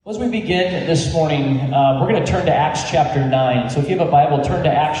As we begin this morning, we're going to turn to Acts chapter 9. So if you have a Bible, turn to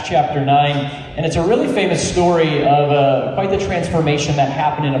Acts chapter 9. And it's a really famous story of quite the transformation that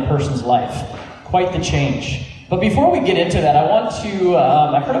happened in a person's life. Quite the change. But before we get into that, I want to,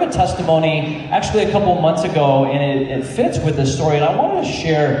 I heard of a testimony actually a couple months ago, and it fits with this story. And I wanted to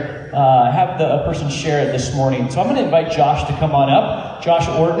share, have a person share it this morning. So I'm going to invite Josh to come on up. Josh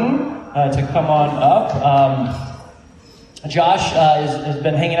Orton to come on up. Josh has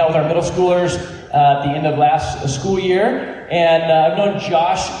been hanging out with our middle schoolers at the end of last school year, and I've known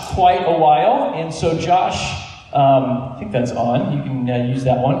Josh quite a while, and so Josh, I think that's on, you can use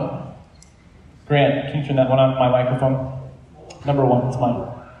that one. Grant, can you turn that one on, my microphone? Number one, it's mine.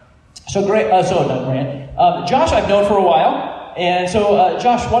 So not Grant. Josh I've known for a while, and so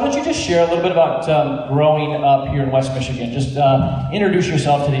Josh, why don't you just share a little bit about growing up here in West Michigan? Just introduce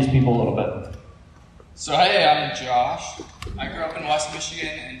yourself to these people a little bit. So hey, I'm Josh. I grew up in West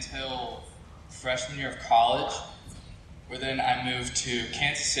Michigan until freshman year of college, where then I moved to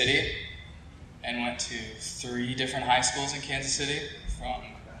Kansas City and went to 3 different high schools in Kansas City, from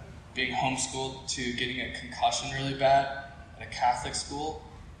being homeschooled to getting a concussion really bad at a Catholic school,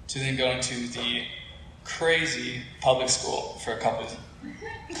 to then going to the crazy public school for a couple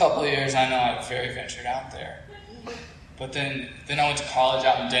of years. I know I very ventured out there. But then I went to college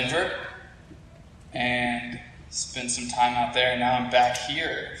out in Denver, and spent some time out there, and now I'm back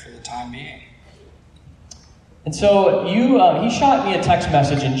here for the time being. And so he shot me a text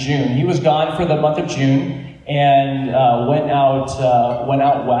message in June. He was gone for the month of June and went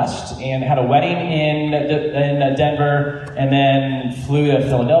out west and had a wedding in Denver, and then flew to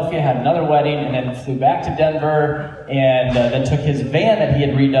Philadelphia, had another wedding, and then flew back to Denver, and then took his van that he had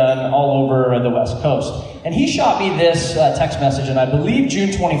redone all over the West Coast. And he shot me this text message, and I believe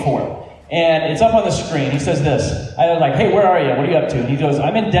June 24th. And it's up on the screen. He says this. I was like, hey, where are you? What are you up to? And he goes,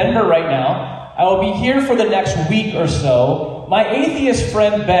 I'm in Denver right now. I will be here for the next week or so. My atheist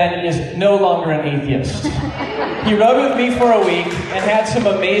friend Ben is no longer an atheist. He rode with me for a week and had some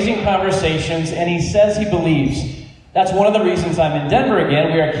amazing conversations, and he says he believes. That's one of the reasons I'm in Denver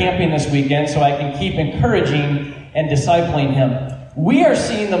again. We are camping this weekend so I can keep encouraging and discipling him. We are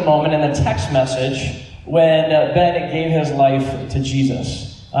seeing the moment in the text message when Ben gave his life to Jesus.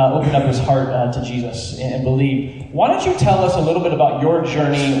 Opened up his heart to Jesus and believed. Why don't you tell us a little bit about your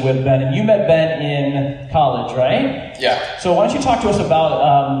journey with Ben? And you met Ben in college, right? Yeah. So why don't you talk to us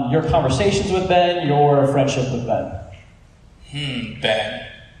about your conversations with Ben, your friendship with Ben? Ben.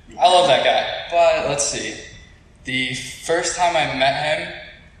 I love that guy. But let's see. The first time I met him,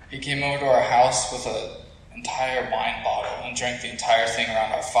 he came over to our house with an entire wine bottle and drank the entire thing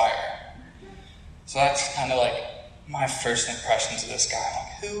around our fire. So that's kind of like my first impressions of this guy. I'm like,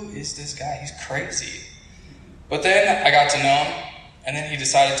 who is this guy? He's crazy. But then I got to know him, and then he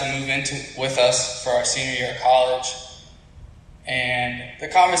decided to move with us for our senior year of college. And the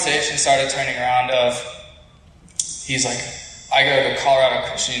conversation started turning around of, he's like, I go to Colorado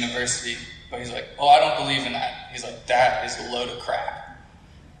Christian University, but he's like, oh, I don't believe in that. He's like, that is a load of crap.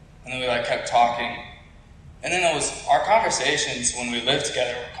 And then we kept talking. And then our conversations when we lived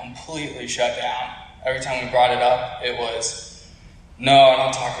together were completely shut down. Every time we brought it up, it was, no, I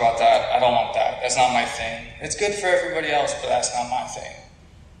don't talk about that. I don't want that. That's not my thing. It's good for everybody else, but that's not my thing.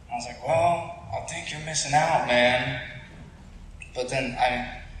 And I was like, well, I think you're missing out, man. But then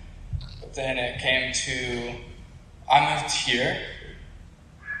it came to, I moved here,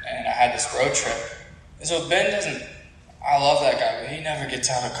 and I had this road trip. And so I love that guy, but he never gets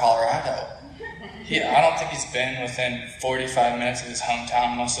out of Colorado. I don't think he's been within 45 minutes of his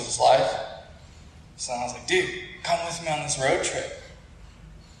hometown most of his life. So I was like, dude, come with me on this road trip.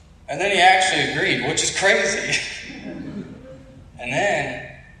 And then he actually agreed, which is crazy. And then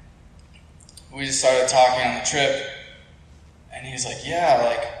we just started talking on the trip. And he was like,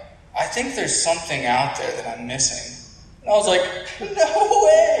 yeah, I think there's something out there that I'm missing. And I was like, no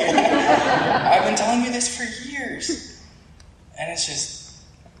way. I've been telling you this for years. And it's just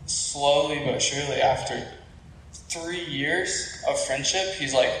slowly but surely, after 3 years of friendship,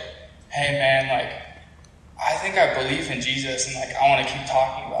 he's like, hey man, I think I believe in Jesus, and I want to keep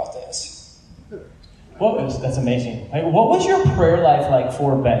talking about this. That's amazing. What was your prayer life like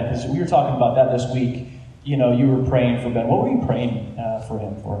for Ben? Because we were talking about that this week. You were praying for Ben. What were you praying for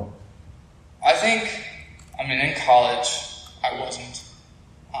him for? I think, in college, I wasn't,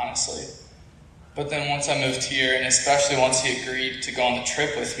 honestly. But then once I moved here, and especially once he agreed to go on the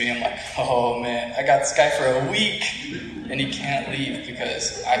trip with me, I'm like, oh man, I got this guy for a week, and he can't leave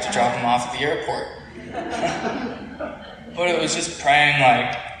because I have to drop him off at the airport. But it was just praying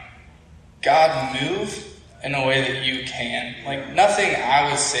God move in a way that you can. Like, nothing I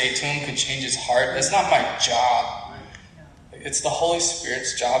would say to him could change his heart. That's not my job. It's the Holy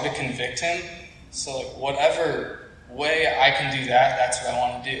Spirit's job to convict him. So, like, whatever way I can do that, that's what I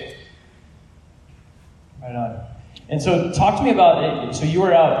want to do. Right on. And so, talk to me about it. So, you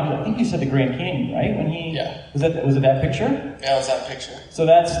were out, I think you said the Grand Canyon, right? When he, yeah. Was it that picture? Yeah, it was that picture. So,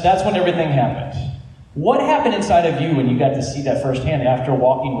 that's when everything happened. What happened inside of you when you got to see that firsthand after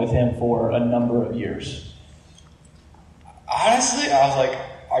walking with him for a number of years? Honestly, I was like,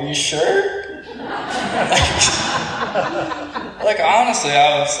 are you sure? like, honestly,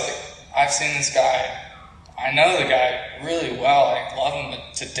 I was like, I've seen this guy. I know the guy really well. I love him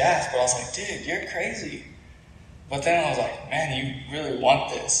to death. But I was like, dude, you're crazy. But then I was like, man, you really want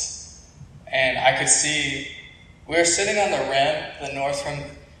this. And I could see, we were sitting on the rim, the north rim.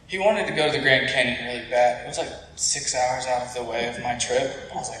 He wanted to go to the Grand Canyon really bad. It was like 6 hours out of the way of my trip.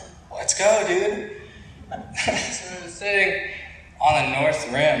 I was like, let's go, dude. So I was sitting on the north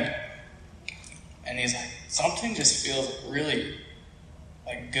rim, and he's like, something just feels really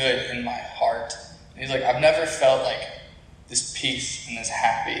like good in my heart. And he's like, I've never felt like this peace and this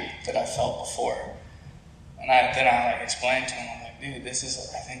happy that I felt before. And then I like explained to him, I'm like, dude, this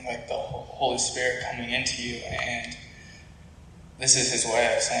is, I think, like the Holy Spirit coming into you, and this is his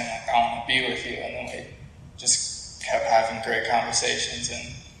way of saying, like, I want to be with you. And then we just kept having great conversations,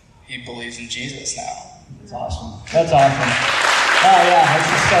 and he believes in Jesus now. That's awesome. That's awesome. Oh, yeah, let's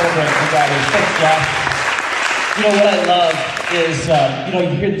just celebrate with that. Thanks, Josh. You know, what I love is,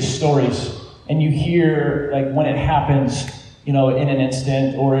 you hear these stories, and you hear, like, when it happens, in an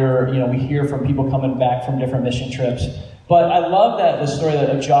instant, or, we hear from people coming back from different mission trips. But I love the story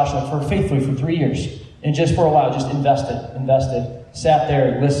of Josh, like, for faithfully for 3 years. And just for a while, just invested, sat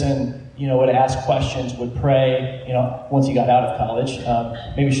there, listened, would ask questions, would pray, once he got out of college.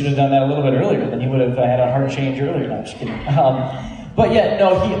 Maybe should have done that a little bit earlier, then he would have had a heart change earlier. No, I'm just kidding.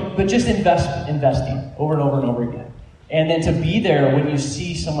 But just investing over and over and over again. And then to be there when you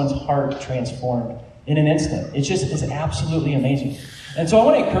see someone's heart transformed in an instant, it's absolutely amazing. And so I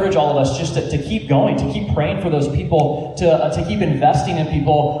want to encourage all of us just to keep going, to keep praying for those people, to keep investing in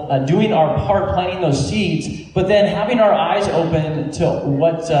people, doing our part, planting those seeds, but then having our eyes open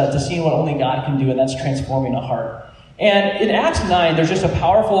to seeing what only God can do, and that's transforming a heart. And in Acts 9, there's just a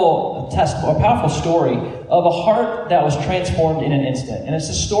powerful story of a heart that was transformed in an instant. And it's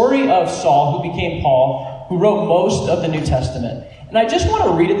the story of Saul, who became Paul, who wrote most of the New Testament. And I just want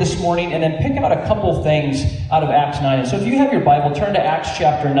to read it this morning and then pick out a couple things out of Acts 9. And so if you have your Bible, turn to Acts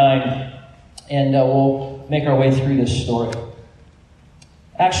chapter 9, and we'll make our way through this story.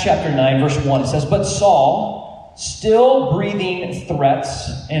 Acts chapter 9, verse 1, it says, But Saul, still breathing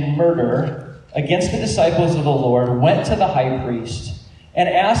threats and murder against the disciples of the Lord, went to the high priest and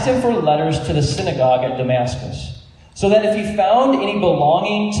asked him for letters to the synagogue at Damascus, so that if he found any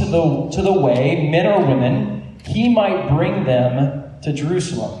belonging to the way, men or women, he might bring them to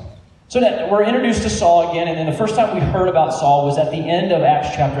Jerusalem. So that we're introduced to Saul again, and then the first time we heard about Saul was at the end of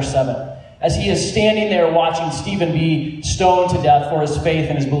Acts chapter 7, as he is standing there watching Stephen be stoned to death for his faith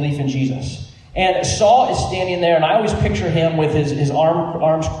and his belief in Jesus. And Saul is standing there, and I always picture him with his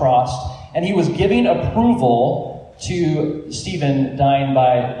arms crossed, and he was giving approval to Stephen dying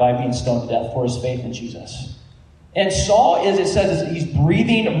by being stoned to death for his faith in Jesus. And Saul he's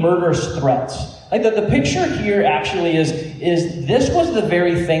breathing murderous threats. Like the picture here actually is this was the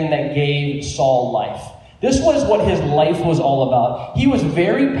very thing that gave Saul life. This was what his life was all about. He was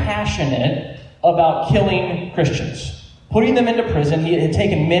very passionate about killing Christians, putting them into prison. He had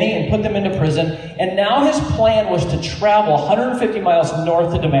taken many and put them into prison. And now his plan was to travel 150 miles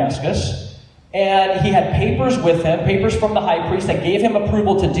north to Damascus. And he had papers with him, papers from the high priest that gave him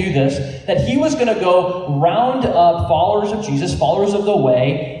approval to do this, that he was going to go round up followers of Jesus, followers of the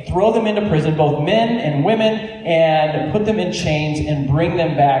way, throw them into prison, both men and women, and put them in chains and bring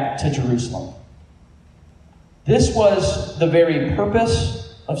them back to Jerusalem. This was the very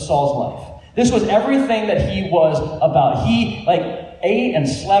purpose of Saul's life. This was everything that he was about. He ate and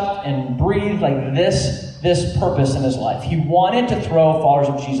slept and breathed this purpose in his life. He wanted to throw followers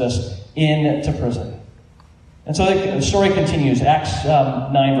of Jesus into prison. And so the story continues. Acts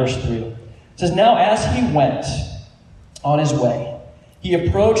 9 verse 3. It says, Now as he went on his way, he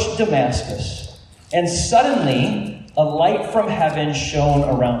approached Damascus, and suddenly a light from heaven shone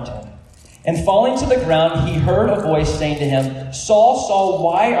around him. And falling to the ground, he heard a voice saying to him, Saul, Saul,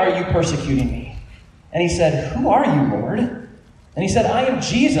 why are you persecuting me? And he said, Who are you, Lord? And he said, I am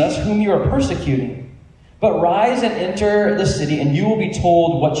Jesus, whom you are persecuting. But rise and enter the city, and you will be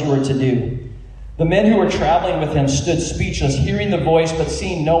told what you are to do. The men who were traveling with him stood speechless, hearing the voice but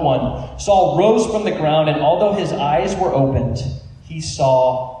seeing no one. Saul rose from the ground, and although his eyes were opened, he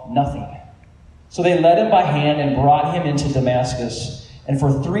saw nothing. So they led him by hand and brought him into Damascus. And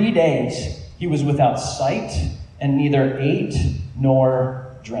for 3 days he was without sight and neither ate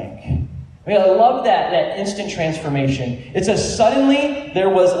nor drank. I mean, I love that instant transformation. It says, suddenly there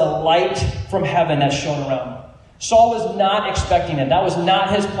was a light from heaven that shone around him. Saul was not expecting it. That was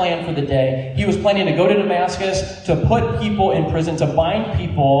not his plan for the day. He was planning to go to Damascus, to put people in prison, to bind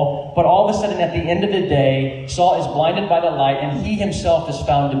people. But all of a sudden, at the end of the day, Saul is blinded by the light, and he himself is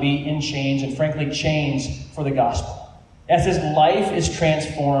found to be in chains, and frankly, chains for the gospel, as his life is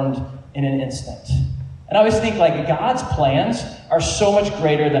transformed in an instant. And I always think, like, God's plans are so much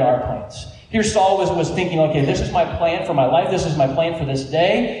greater than our plans. Here Saul was thinking, okay, this is my plan for my life. This is my plan for this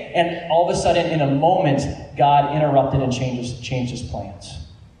day. And all of a sudden, in a moment, God interrupted and changed his plans.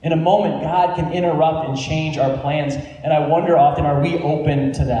 In a moment, God can interrupt and change our plans. And I wonder often, are we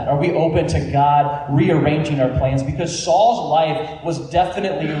open to that? Are we open to God rearranging our plans? Because Saul's life was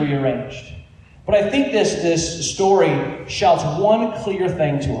definitely rearranged. But I think this story shouts one clear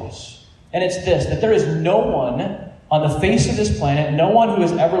thing to us. And it's this, that there is no one on the face of this planet, no one who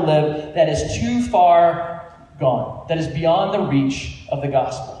has ever lived that is too far gone, that is beyond the reach of the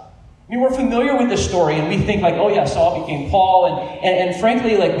gospel. I mean, we're familiar with this story, and we think like, oh yeah, Saul became Paul, and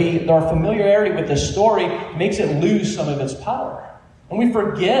frankly, like our familiarity with this story makes it lose some of its power. And we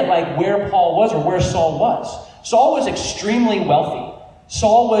forget like where Paul was or where Saul was. Saul was extremely wealthy.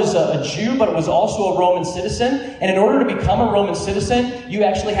 Saul was a Jew, but was also a Roman citizen, and in order to become a Roman citizen, you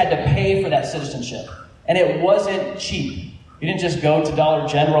actually had to pay for that citizenship. And it wasn't cheap. You didn't just go to Dollar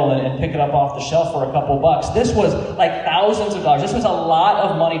General and pick it up off the shelf for a couple bucks. This was like thousands of dollars. This was a lot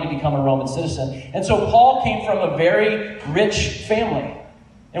of money to become a Roman citizen. And so Paul came from a very rich family.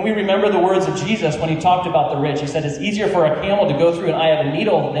 And we remember the words of Jesus when he talked about the rich. He said it's easier for a camel to go through an eye of a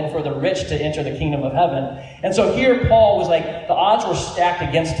needle than for the rich to enter the kingdom of heaven. And so here Paul was like, the odds were stacked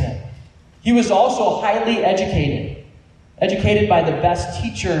against him. He was also highly educated by the best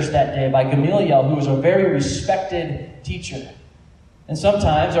teachers that day, by Gamaliel, who was a very respected teacher. And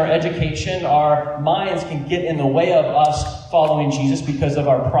sometimes our education, our minds can get in the way of us following Jesus because of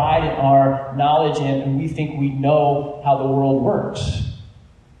our pride and our knowledge, and we think we know how the world works.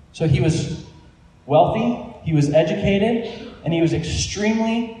 So he was wealthy, he was educated, and he was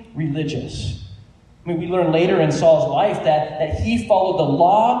extremely religious. I mean, we learn later in Saul's life that he followed the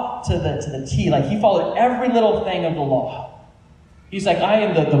law to the T. Like, he followed every little thing of the law. He's like, I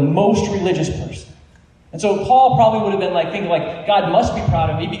am the most religious person. And so Paul probably would have been like thinking like, God must be proud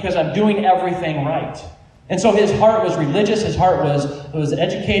of me because I'm doing everything right. And so his heart was religious, his heart was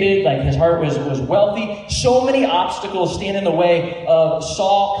educated, like his heart was wealthy. So many obstacles stand in the way of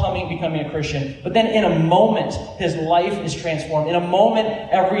Saul becoming a Christian. But then in a moment, his life is transformed. In a moment,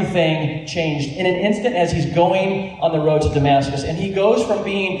 everything changed. In an instant, as he's going on the road to Damascus. And he goes from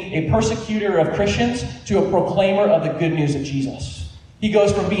being a persecutor of Christians to a proclaimer of the good news of Jesus. He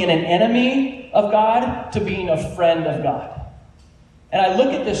goes from being an enemy of God to being a friend of God. And I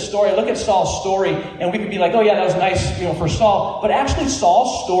look at this story, I look at Saul's story, and we could be like, oh yeah, that was nice, for Saul. But actually,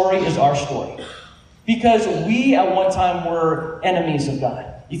 Saul's story is our story. Because we, at one time, were enemies of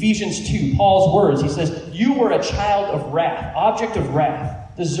God. Ephesians 2, Paul's words, he says, you were a child of wrath, object of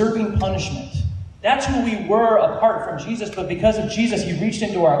wrath, deserving punishment. That's who we were apart from Jesus, but because of Jesus, he reached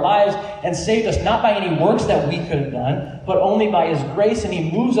into our lives and saved us, not by any works that we could have done, but only by his grace, and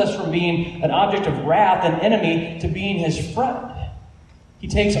he moves us from being an object of wrath, an enemy, to being his friend. He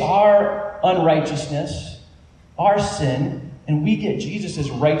takes our unrighteousness, our sin, and we get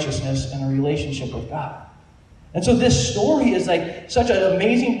Jesus' righteousness and a relationship with God. And so this story is like such an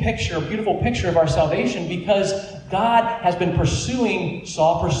amazing picture, a beautiful picture of our salvation, because God has been pursued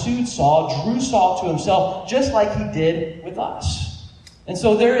Saul, drew Saul to himself, just like he did with us. And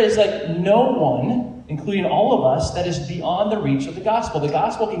so there is like no one, including all of us, that is beyond the reach of the gospel. The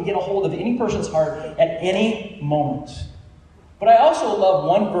gospel can get a hold of any person's heart at any moment. But I also love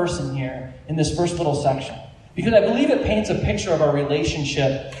one verse in here, in this first little section, because I believe it paints a picture of our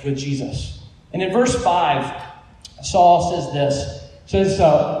relationship with Jesus. And in verse 5, Saul says this.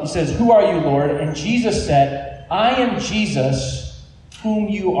 He says, who are you, Lord? And Jesus said, I am Jesus, whom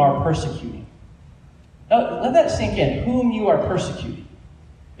you are persecuting. Now, let that sink in, whom you are persecuting.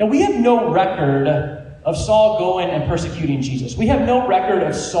 Now, we have no record of Saul going and persecuting Jesus. We have no record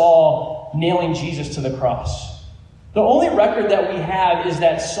of Saul nailing Jesus to the cross. The only record that we have is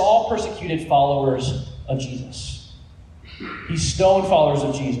that Saul persecuted followers of Jesus. He stoned followers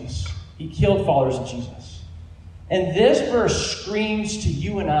of Jesus. He killed followers of Jesus. And this verse screams to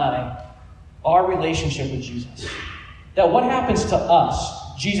you and I our relationship with Jesus. That what happens to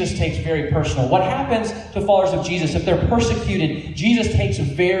us, Jesus takes very personal. What happens to followers of Jesus, if they're persecuted, Jesus takes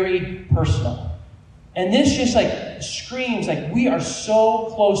very personal. And this just like screams like we are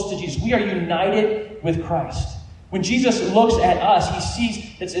so close to Jesus. We are united with Christ. When Jesus looks at us, he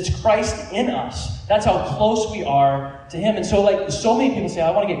sees it's Christ in us. That's how close we are to him. And so like so many people say,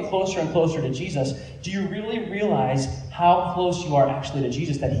 I want to get closer and closer to Jesus. Do you really realize how close you are actually to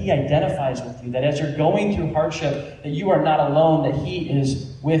Jesus? That he identifies with you. That as you're going through hardship, that you are not alone, that he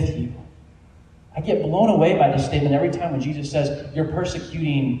is with you. I get blown away by this statement every time when Jesus says, you're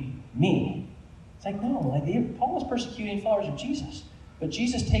persecuting me. It's like, no, like Paul was persecuting followers of Jesus. But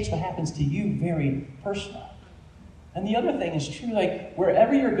Jesus takes what happens to you very personal. And the other thing is true, like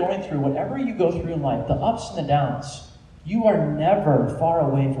wherever you're going through, whatever you go through in life, the ups and the downs, you are never far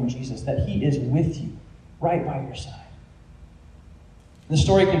away from Jesus, that he is with you, right by your side. The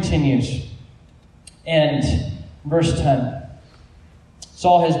story continues. And verse 10,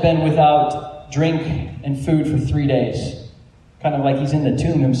 Saul has been without drink and food for 3 days. Kind of like he's in the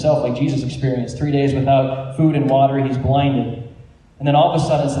tomb himself, like Jesus experienced. 3 days without food and water, he's blinded. And then all of a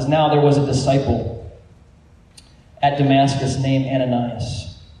sudden it says, now there was a disciple at Damascus named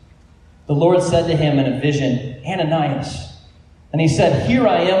Ananias. The Lord said to him in a vision, Ananias. And he said, here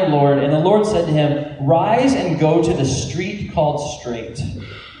I am, Lord. And the Lord said to him, rise and go to the street called Straight,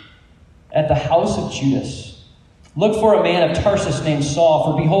 at the house of Judas. Look for a man of Tarsus named Saul,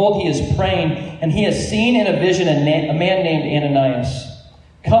 for behold, he is praying, and he has seen in a vision a man named Ananias.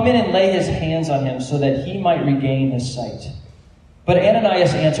 Come in and lay his hands on him, so that he might regain his sight. But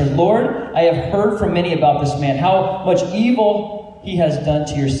Ananias answered, Lord, I have heard from many about this man, how much evil he has done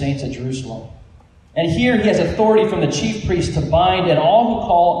to your saints at Jerusalem. And here he has authority from the chief priest to bind and all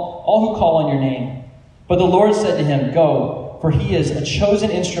who call on your name. But the Lord said to him, go, for he is a chosen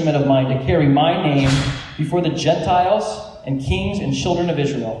instrument of mine to carry my name before the Gentiles and kings and children of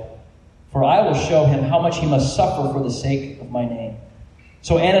Israel. For I will show him how much he must suffer for the sake of my name.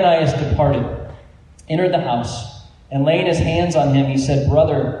 So Ananias departed, entered the house, and laying his hands on him, he said,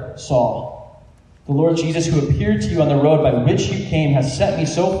 Brother Saul, the Lord Jesus, who appeared to you on the road by which you came, has sent me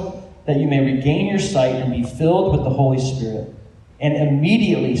so that you may regain your sight and be filled with the Holy Spirit. And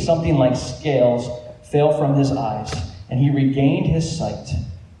immediately something like scales fell from his eyes, and he regained his sight.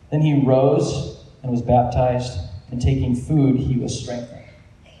 Then he rose and was baptized, and taking food, he was strengthened.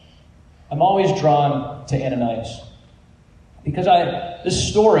 I'm always drawn to Ananias because this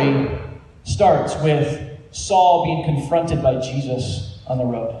story starts with Saul being confronted by Jesus on the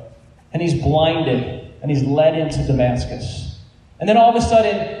road. And he's blinded, and he's led into Damascus. And then all of a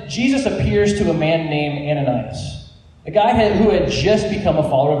sudden, Jesus appears to a man named Ananias. A guy who had just become a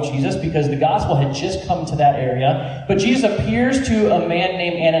follower of Jesus because the gospel had just come to that area. But Jesus appears to a man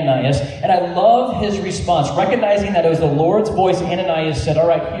named Ananias, and I love his response. Recognizing that it was the Lord's voice, Ananias said, all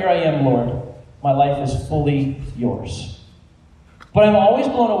right, here I am, Lord. My life is fully yours. But I'm always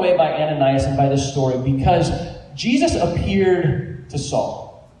blown away by Ananias and by this story because Jesus appeared to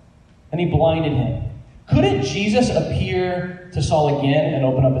Saul and he blinded him. Couldn't Jesus appear to Saul again and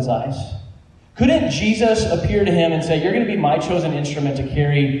open up his eyes? Couldn't Jesus appear to him and say, you're going to be my chosen instrument to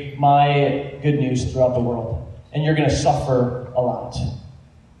carry my good news throughout the world, and you're going to suffer a lot?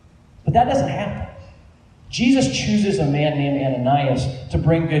 But that doesn't happen. Jesus chooses a man named Ananias to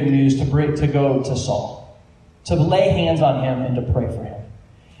bring good news, to go to Saul, to lay hands on him and to pray for him.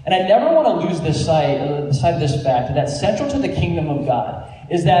 And I never want to lose this sight of this fact that central to the kingdom of God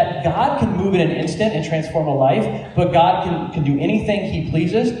is that God can move in an instant and transform a life, but God can do anything he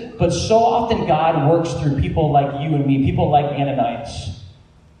pleases. But so often God works through people like you and me, people like Ananias.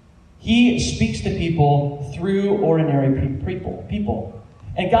 He speaks to people through ordinary people.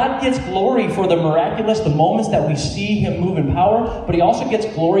 And God gets glory for the miraculous, the moments that we see him move in power, but he also gets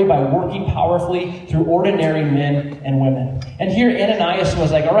glory by working powerfully through ordinary men and women. And here Ananias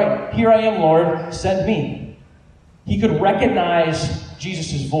was like, all right, here I am, Lord, send me. He could recognize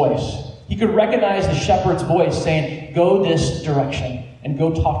Jesus' voice. He could recognize the shepherd's voice saying, go this direction and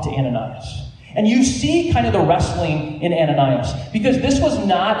go talk to Ananias. And you see kind of the wrestling in Ananias, because this was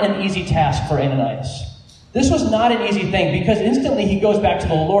not an easy task for Ananias. This was not an easy thing, because instantly he goes back to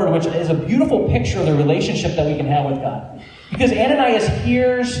the Lord, which is a beautiful picture of the relationship that we can have with God. Because Ananias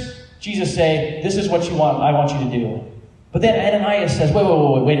hears Jesus say, this is what you want, I want you to do. But then Ananias says,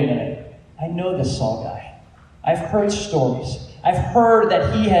 wait a minute. I know this Saul guy. I've heard stories. I've heard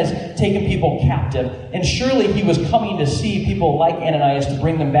that he has taken people captive. And surely he was coming to see people like Ananias to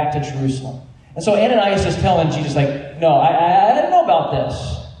bring them back to Jerusalem. And so Ananias is telling Jesus, like, no, I didn't know about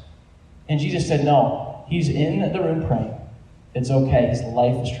this. And Jesus said, no. He's in the room praying. It's okay. His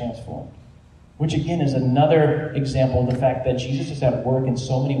life is transformed. which again is another example of the fact that Jesus is at work in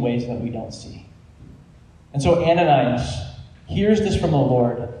so many ways that we don't see. And so Ananias hears this from the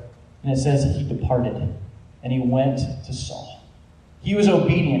Lord, and it says he departed, and he went to Saul. He was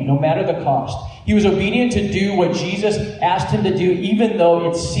obedient, no matter the cost. He was obedient to do what Jesus asked him to do, even though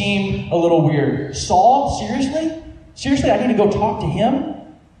it seemed a little weird. Saul, seriously? Seriously, I need to go talk to him?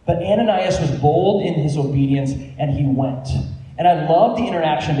 But Ananias was bold in his obedience, and he went. And I love the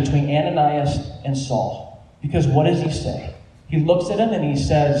interaction between Ananias and Saul. Because what does he say? He looks at him and he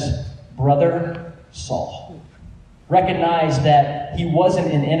says, "Brother Saul." Recognize that he wasn't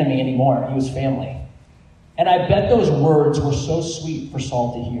an enemy anymore. He was family. And I bet those words were so sweet for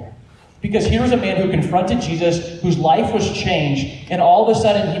Saul to hear. Because here was a man who confronted Jesus, whose life was changed, and all of a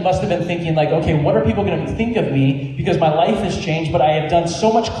sudden he must have been thinking like, okay, what are people going to think of me? Because my life has changed, but I have done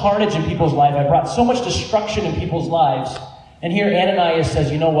so much carnage in people's lives. I brought so much destruction in people's lives. And here Ananias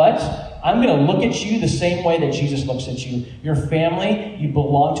says, you know what? I'm going to look at you the same way that Jesus looks at you. Your family, you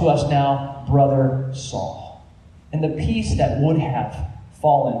belong to us now, brother Saul. And the peace that would have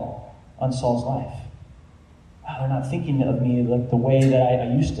fallen on Saul's life. Wow, they're not thinking of me like the way that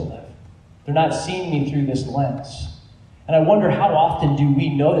I used to live. They're not seeing me through this lens. And I wonder how often do we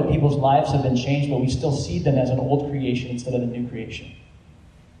know that people's lives have been changed, but we still see them as an old creation instead of a new creation.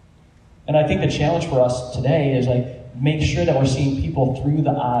 And I think the challenge for us today is like, make sure that we're seeing people through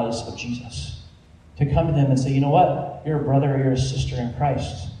the eyes of Jesus. To come to them and say, you know what? You're a brother or you're a sister in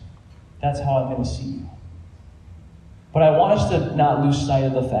Christ. That's how I'm going to see you. But I want us to not lose sight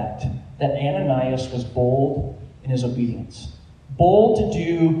of the fact that Ananias was bold in his obedience. Bold to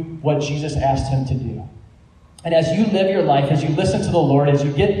do what Jesus asked him to do. And as you live your life, as you listen to the Lord, as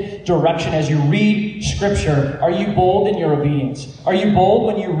you get direction, as you read Scripture, are you bold in your obedience? Are you bold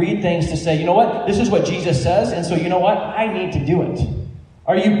when you read things to say, you know what, this is what Jesus says, and so you know what, I need to do it?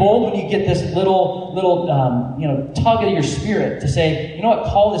 Are you bold when you get this little tug of your spirit to say, you know what,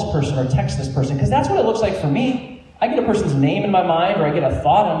 call this person or text this person? Because that's what it looks like for me. I get a person's name in my mind, or I get a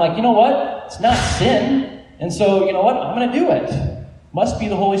thought, and I'm like, you know what, it's not sin. And so, you know what? I'm going to do it. Must be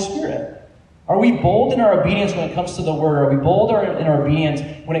the Holy Spirit. Are we bold in our obedience when it comes to the Word? Are we bold in our obedience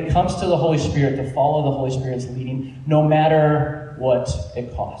when it comes to the Holy Spirit, to follow the Holy Spirit's leading, no matter what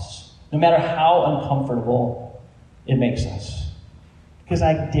it costs? No matter how uncomfortable it makes us? Because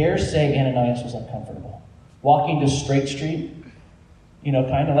I dare say Ananias was uncomfortable. Walking to Straight Street,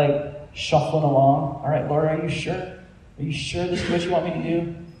 kind of like shuffling along. All right, Lord, are you sure? Are you sure this is what you want me to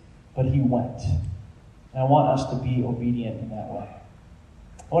do? But he went. And I want us to be obedient in that way.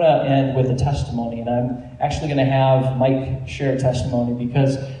 I want to end with a testimony, and I'm actually going to have Mike share a testimony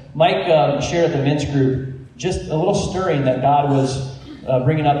because Mike shared at the men's group just a little stirring that God was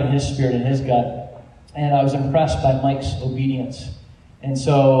bringing up in his spirit and his gut. And I was impressed by Mike's obedience. And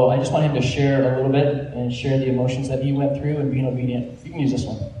so I just want him to share a little bit and share the emotions that he went through and being obedient. You can use this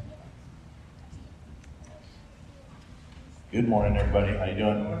one. Good morning, everybody. How you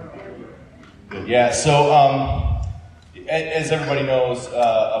doing? Good. Yeah, so as everybody knows,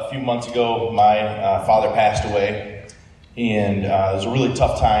 a few months ago, my father passed away, and it was a really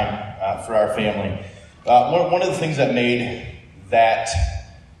tough time for our family. One of the things that made that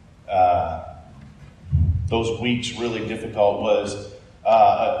those weeks really difficult was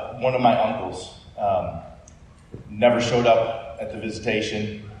one of my uncles never showed up at the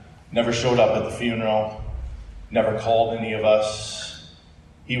visitation, never showed up at the funeral, never called any of us.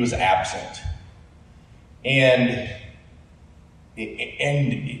 He was absent. And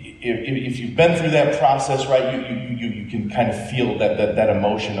if you've been through that process, right, you can kind of feel that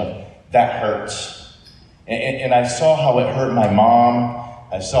emotion of that hurts. And I saw how it hurt my mom.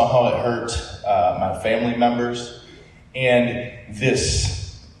 I saw how it hurt my family members. And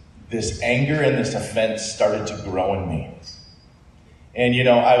this anger and this offense started to grow in me. And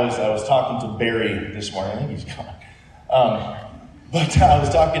I was talking to Barry this morning. I think he's gone. But I was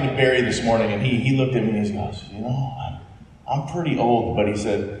talking to Barry this morning, and he looked at me and he goes, I'm pretty old, but he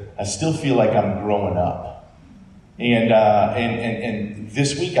said, I still feel like I'm growing up. And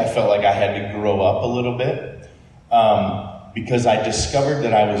this week I felt like I had to grow up a little bit because I discovered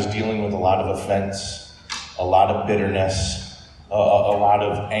that I was dealing with a lot of offense, a lot of bitterness, a lot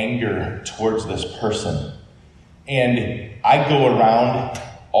of anger towards this person. And I go around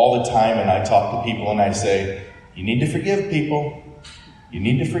all the time and I talk to people and I say, you need to forgive people. You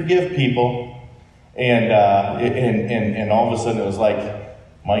need to forgive people. And all of a sudden it was like,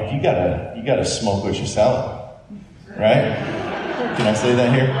 Mike, you gotta smoke what you're selling. Right? Can I say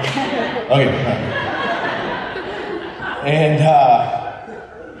that here? Okay.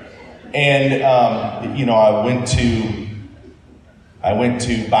 And I went to I went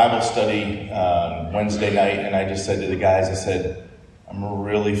to Bible study on Wednesday night, and I just said to the guys, I said, I'm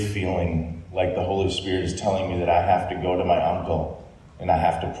really feeling like the Holy Spirit is telling me that I have to go to my uncle and I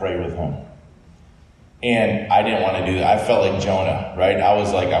have to pray with him. And I didn't want to do that. I felt like Jonah, right? I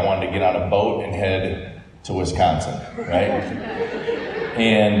was like, I wanted to get on a boat and head to Wisconsin, right?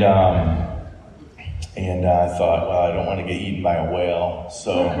 And I thought, well, I don't want to get eaten by a whale,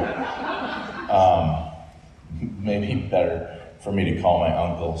 so maybe better for me to call my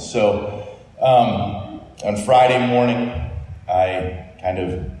uncle. So on Friday morning, I kind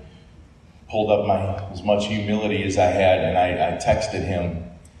of pulled up as much humility as I had, and I texted him,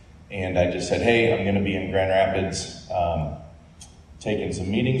 and I just said, hey, I'm going to be in Grand Rapids taking some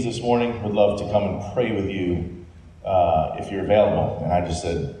meetings this morning. Would love to come and pray with you if you're available. And I just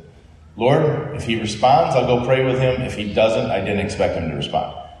said, Lord, if he responds, I'll go pray with him. If he doesn't, I didn't expect him to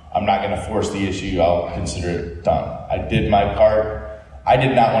respond. I'm not going to force the issue. I'll consider it done. I did my part. I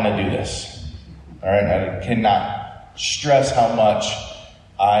did not want to do this. All right, I cannot stress how much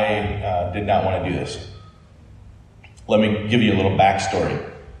I did not want to do this. Let me give you a little backstory.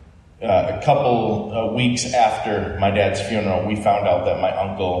 A couple of weeks after my dad's funeral, we found out that my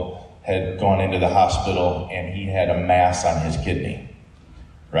uncle had gone into the hospital and he had a mass on his kidney,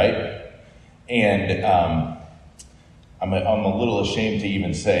 right? And I'm a little ashamed to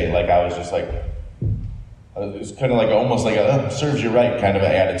even say, like, I was just like, it was kind of like almost like a serves you right kind of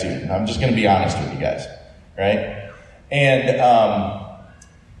an attitude. I'm just going to be honest with you guys, right? And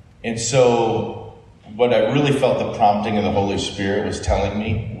so what I really felt the prompting of the Holy Spirit was telling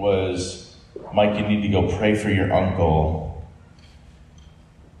me was, Mike, you need to go pray for your uncle.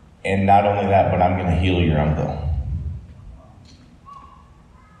 And not only that, but I'm going to heal your uncle.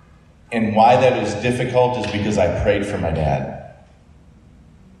 And why that is difficult is because I prayed for my dad.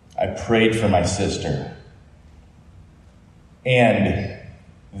 I prayed for my sister. And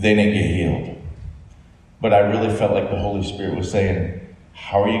they didn't get healed. But I really felt like the Holy Spirit was saying,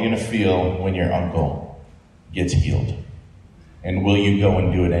 how are you going to feel when your uncle gets healed? And will you go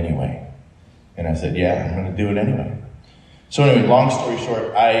and do it anyway? And I said, yeah, I'm going to do it anyway. So anyway, long story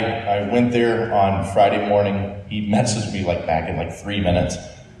short, I went there on Friday morning. He messaged me back in 3 minutes.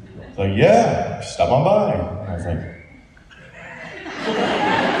 It's like, yeah, stop on by. And I was like,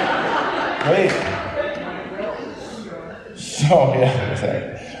 great. So, yeah,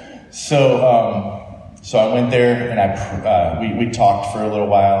 exactly. So I went there and we talked for a little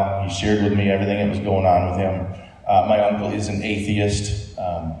while. He shared with me everything that was going on with him. My uncle is an atheist,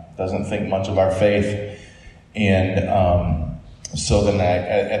 doesn't think much of our faith. And so then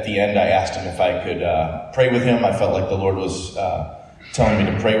at the end, I asked him if I could pray with him. I felt like the Lord was telling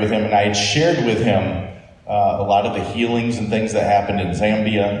me to pray with him. And I had shared with him a lot of the healings and things that happened in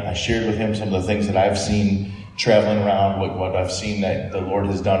Zambia. I shared with him some of the things that I've seen traveling around, what I've seen that the Lord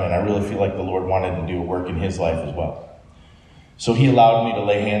has done. And I really feel like the Lord wanted to do a work in his life as well. So he allowed me to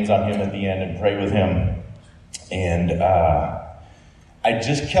lay hands on him at the end and pray with him. And I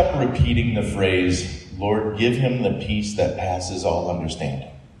just kept repeating the phrase, Lord, give him the peace that passes all understanding.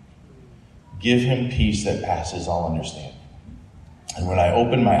 Give him peace that passes all understanding. And when I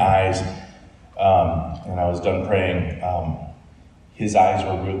opened my eyes and I was done praying, his eyes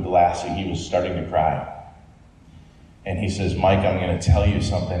were real glassy. He was starting to cry. And he says, Mike, I'm going to tell you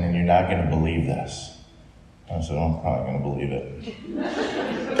something and you're not going to believe this. I said, I'm probably going to believe it.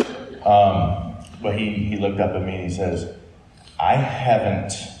 But he looked up at me and he says, I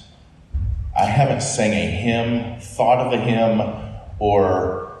haven't sang a hymn, thought of a hymn,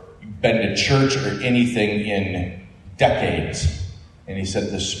 or been to church or anything in decades. And he said,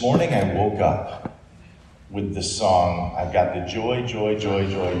 this morning I woke up with the song, I've got the joy, joy, joy,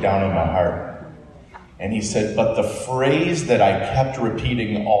 joy down in my heart. And he said, but the phrase that I kept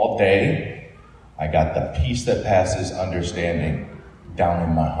repeating all day, I got the peace that passes understanding down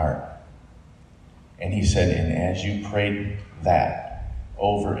in my heart. And he said, and as you prayed that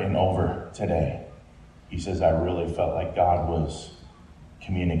over and over today, he says, I really felt like God was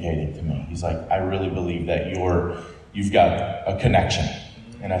communicating to me. He's like, I really believe that you've got a connection.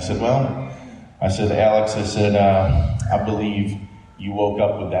 And I said, Alex, I believe you woke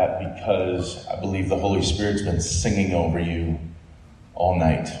up with that because I believe the Holy Spirit's been singing over you all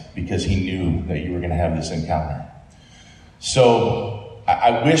night because he knew that you were going to have this encounter. So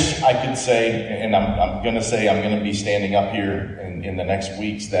I wish I could say, and I'm going to say I'm going to be standing up here in the next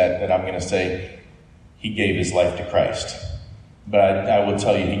weeks that I'm going to say he gave his life to Christ. But I will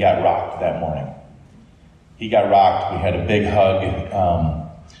tell you, he got rocked that morning. He got rocked. We had a big hug.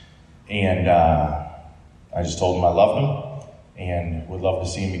 And I just told him I loved him and would love to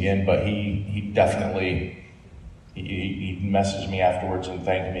see him again. But he definitely He messaged me afterwards and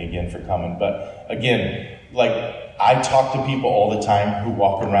thanked me again for coming. But again, like, I talk to people all the time who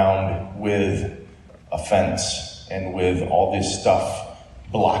walk around with offense and with all this stuff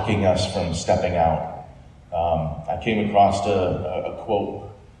blocking us from stepping out. I came across a quote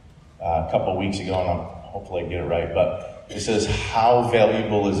a couple weeks ago, and hopefully I get it right, but it says, "How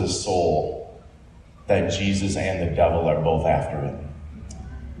valuable is a soul that Jesus and the devil are both after it?"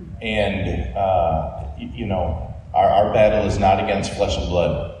 And, our battle is not against flesh and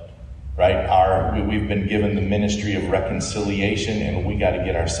blood, right? We've been given the ministry of reconciliation, and we got to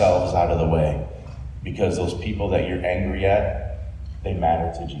get ourselves out of the way, because those people that you're angry at, they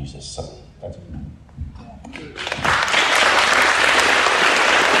matter to Jesus. So that's it.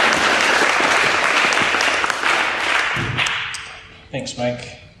 Thanks,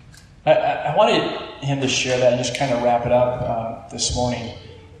 Mike. I wanted him to share that and just kind of wrap it up this morning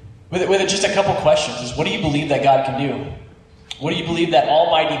with just a couple questions. Is, what do you believe that God can do? What do you believe that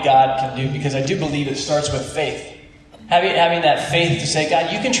Almighty God can do? Because I do believe it starts with faith. Having that faith to say,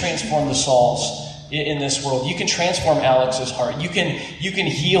 God, you can transform the Sauls in this world. You can transform Alex's heart. You can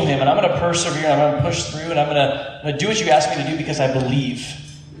heal him, and I'm going to persevere, and I'm going to push through, and I'm going to do what you asked me to do because I believe.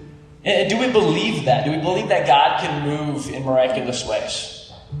 And do we believe that? Do we believe that God can move in miraculous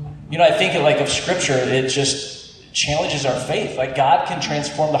ways? I think of Scripture, it just challenges our faith. Like, God can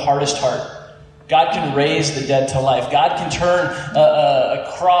transform the hardest heart. God can raise the dead to life. God can turn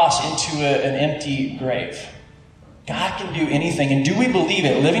a cross into an empty grave. God can do anything. And do we believe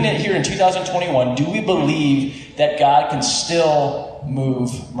it? Living it here in 2021, do we believe that God can still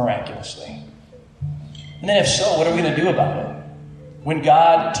move miraculously? And then if so, what are we going to do about it? When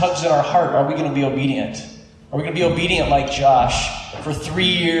God tugs at our heart, are we going to be obedient? Are we going to be obedient like Josh for 3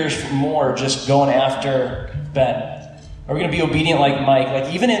 years or more, just going after Ben? Are we going to be obedient like Mike?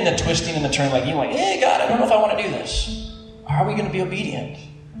 Like, even in the twisting and the turn, like, hey, God, I don't know if I want to do this. Are we going to be obedient?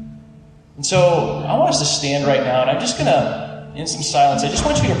 And so I want us to stand right now, and I'm just going to, in some silence, I just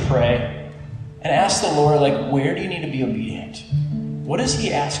want you to pray and ask the Lord, where do you need to be obedient? What is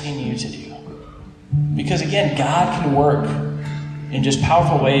He asking you to do? Because, again, God can work in just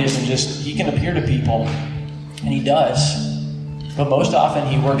powerful ways, and He can appear to people, and He does. But most often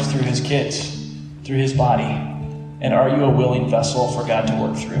He works through His kids, through His body. And are you a willing vessel for God to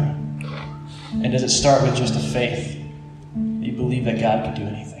work through? And does it start with just a faith that you believe that God can do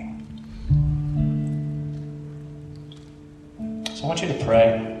anything? So I want you to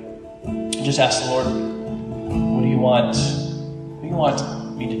pray and just ask the Lord, what do you want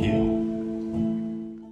me to do?